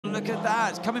Look at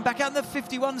that, it's coming back out in the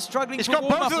 51, struggling It's for got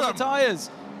warm-up both of on the tyres.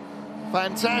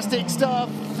 Fantastic stuff.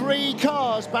 3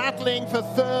 cars battling for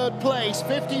third place.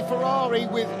 50 Ferrari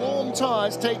with warm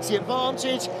tyres takes the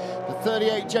advantage. The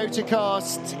 38 Jota car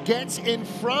gets in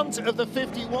front of the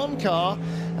 51 car,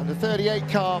 and the 38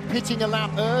 car pitting a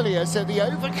lap earlier, so the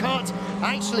overcut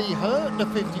actually hurt the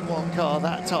 51 car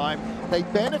that time. They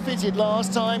benefited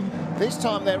last time. This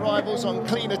time their rivals on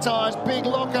cleaner tyres. Big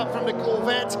lock-up from the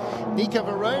Corvette. Nico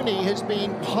Veroni has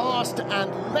been passed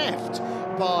and left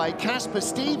by Casper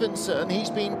Stevenson. He's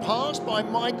been passed by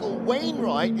Michael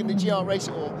Wainwright in the GR race,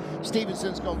 or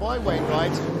Stevenson's gone by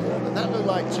Wainwright, and that looked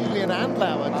like Julian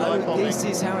Andlauer dive bombing. This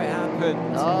is how it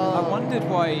happened. I wondered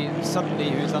why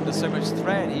suddenly he was under so much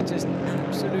threat. He just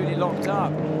absolutely locked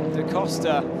up the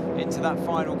Costa into that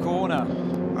final corner.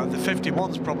 The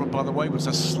 51's problem, by the way, was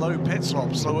a slower pit stop. It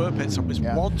was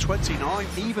 129.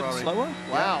 Even Ferrari. slower?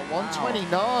 Wow,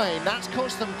 129. That's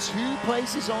cost them 2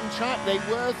 places on track. They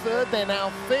were third, they're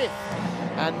now 5th.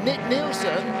 And Nick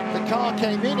Nielsen, the car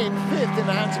came in 5th in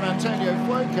the hands of Antonio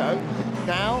Fuoco,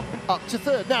 now up to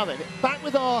 3rd. Now then, back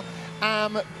with our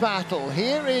Am battle.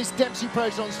 Here is Dempsey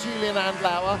Proton's Julian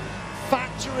Andlauer,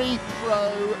 factory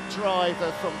pro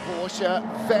driver from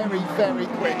Porsche, very, very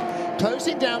quick.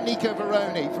 Closing down Nico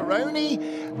Veroni.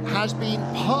 Veroni has been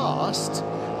passed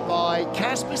by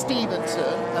Casper Stevenson,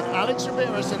 and Alex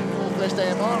Ramirez in the Northwest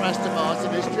AMR Aston Martin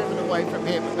has driven away from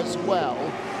him as well.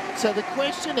 So the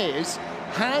question is,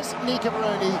 has Nico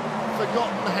Veroni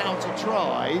forgotten how to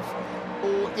drive,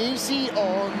 or is he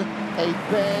on a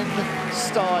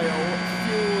Ben-style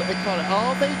fuel economy?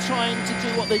 Are they trying to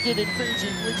do what they did in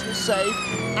Fuji, which was save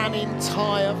an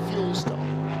entire fuel stop?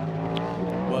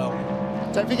 Well,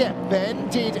 don't forget, Ben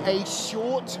did a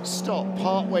short stop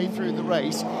partway through the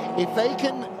race. If they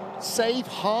can save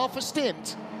half a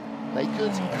stint, they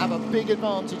could have a big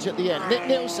advantage at the end. Nick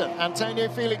Nielsen, Antonio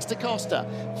Felix da Costa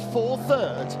for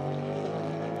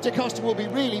 3rd. Da Costa will be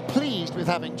really pleased with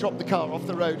having dropped the car off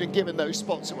the road and given those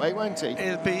spots away, won't he?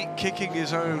 he'll be kicking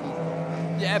his own.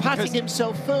 Yeah, patting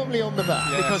himself firmly on the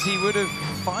back. Yeah. Because he would have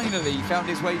finally found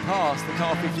his way past the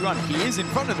car 51. He is in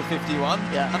front of the 51.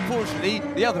 Yeah. Unfortunately,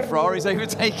 the other Ferrari's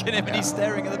overtaken him, and he's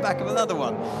staring at the back of another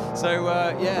one. So,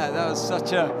 yeah, that was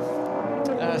such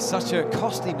a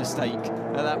costly mistake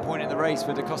at that point in the race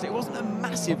for Da Costa. It wasn't a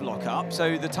massive lock-up,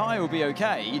 so the tyre will be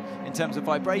okay in terms of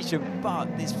vibration,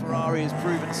 but this Ferrari has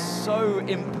proven so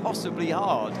impossibly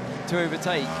hard to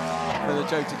overtake for the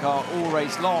Jota car all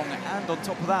race long, and on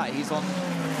top of that, he's on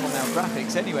our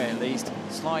graphics anyway, at least,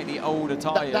 slightly older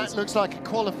tyres. That looks like a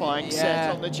qualifying set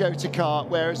on the Jota car,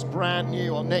 whereas brand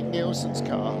new on Nick Nielsen's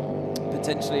car.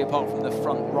 Potentially, apart from the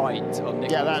front right on Nick.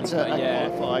 Yeah, that's a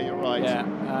qualifier, you're right. Yeah,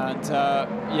 and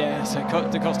yeah, so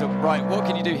Da Costa, right, what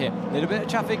can you do here? A little bit of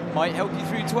traffic might help you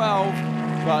through 12,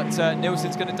 but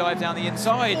Nielsen's going to dive down the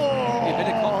inside. A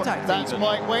bit of contact. That's even.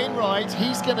 Mike Wainwright.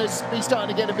 He's going to be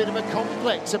starting to get a bit of a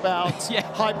complex about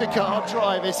hypercar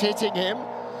drivers hitting him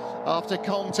after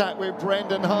contact with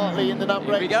Brendan Hartley in the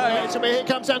number 8. Here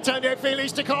comes Antonio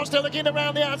Felix da Costa looking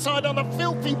around the outside on the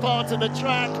filthy part of the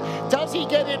track. Does he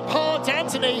get it past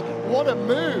Anthony? What a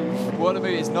move. What a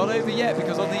move. It's not over yet,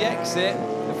 because on the exit,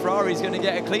 the Ferrari's going to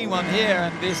get a clean one here,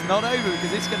 and it's not over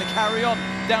because it's going to carry on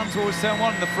down towards turn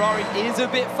 1. The Ferrari is a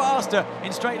bit faster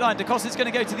in straight line. Da Costa's going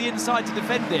to go to the inside to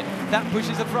defend it. That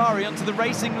pushes the Ferrari onto the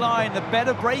racing line. The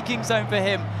better braking zone for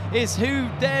him is who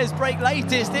dares brake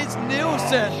latest. It's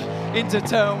Nielsen into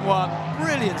turn 1.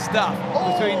 Brilliant stuff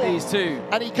between these two.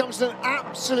 And he comes to an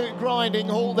absolute grinding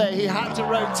halt there. He had to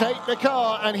rotate the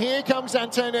car, and here comes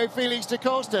Antonio Felix da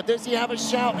Costa. Does he have a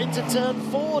shout into turn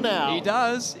 4 now? He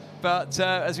does. But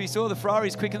as we saw, the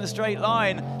Ferrari's quick in the straight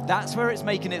line. That's where it's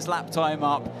making its lap time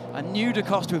up. I knew Da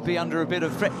Costa would be under a bit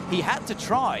of threat. He had to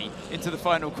try into the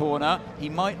final corner. He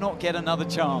might not get another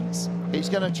chance. He's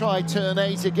going to try turn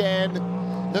 8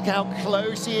 again. Look how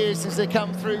close he is as they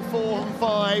come through 4 and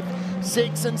 5,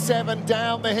 6 and 7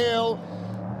 down the hill.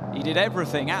 He did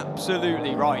everything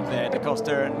absolutely right there, Da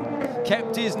Costa, and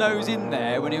kept his nose in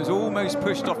there when he was almost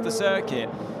pushed off the circuit.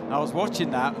 I was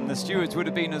watching that, and the stewards would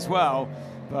have been as well.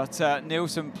 But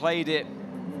Nielsen played it,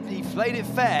 he played it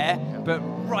fair, but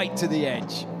right to the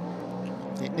edge.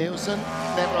 Nick Nielsen,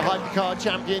 never a hypercar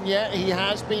champion yet. He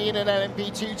has been an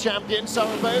LMP2 champion.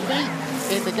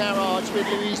 Sarabobi in the garage with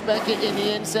Louise Beckett in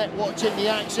the inset, watching the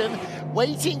action,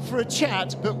 waiting for a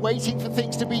chat, but waiting for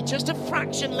things to be just a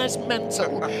fraction less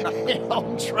mental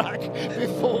on track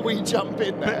before we jump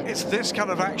in there. But it's this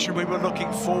kind of action we were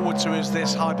looking forward to as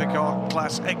this hypercar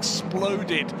class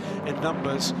exploded in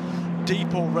numbers.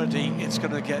 Deep already, it's going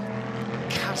to get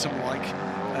chasm-like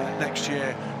next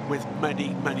year with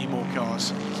many, many more cars.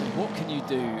 So what can you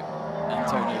do,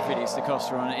 Antonio Felix da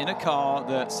Costa, in a car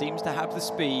that seems to have the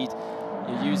speed?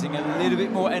 You're using a little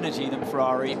bit more energy than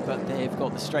Ferrari, but they've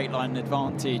got the straight line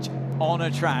advantage on a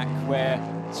track where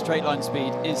straight line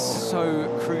speed is so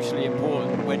crucially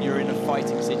important when you're in a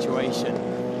fighting situation.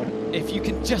 If you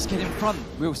can just get in front,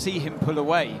 we'll see him pull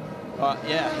away. But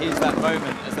yeah, here's that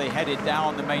moment as they headed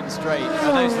down the main straight.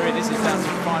 Oh, no, sorry, this is down to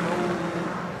the final.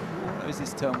 Oh, is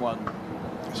this turn one?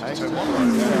 Turn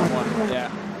one. Turn one, yeah.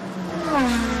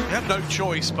 He had no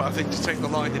choice, but I think to take the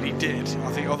line that he did.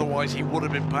 I think otherwise he would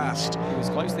have been passed. He was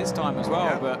close this time as well,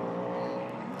 yeah,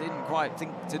 but didn't quite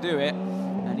think to do it.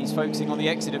 And he's focusing on the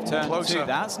exit of turn two.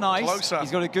 That's nice. Closer.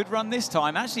 He's got a good run this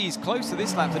time. Actually, he's closer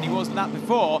this lap than he was the lap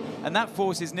before, and that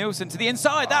forces Nielsen to the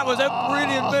inside. That was a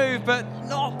brilliant move, but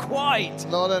not quite.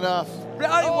 Not enough.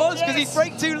 It was, because he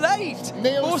braked too late.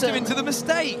 Nielsen forced him into the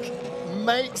mistake.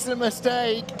 Makes a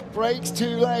mistake, brakes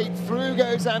too late. Through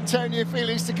goes Antonio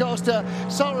Felix da Costa.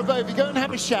 Sarabovi, go and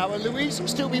have a shower. Louise will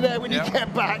still be there when you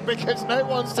get back, because no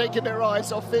one's taken their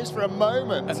eyes off this for a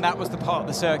moment. And that was the part of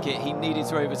the circuit he needed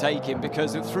to overtake him,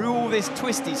 because through all this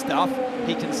twisty stuff,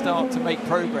 he can start to make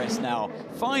progress now.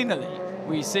 Finally,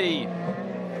 we see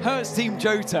Hertz Team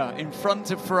Jota in front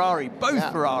of Ferrari,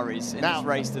 both Ferraris in this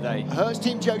race today. Hertz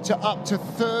Team Jota up to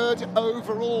 3rd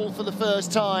overall for the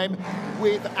first time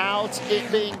without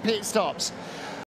it being pit stops.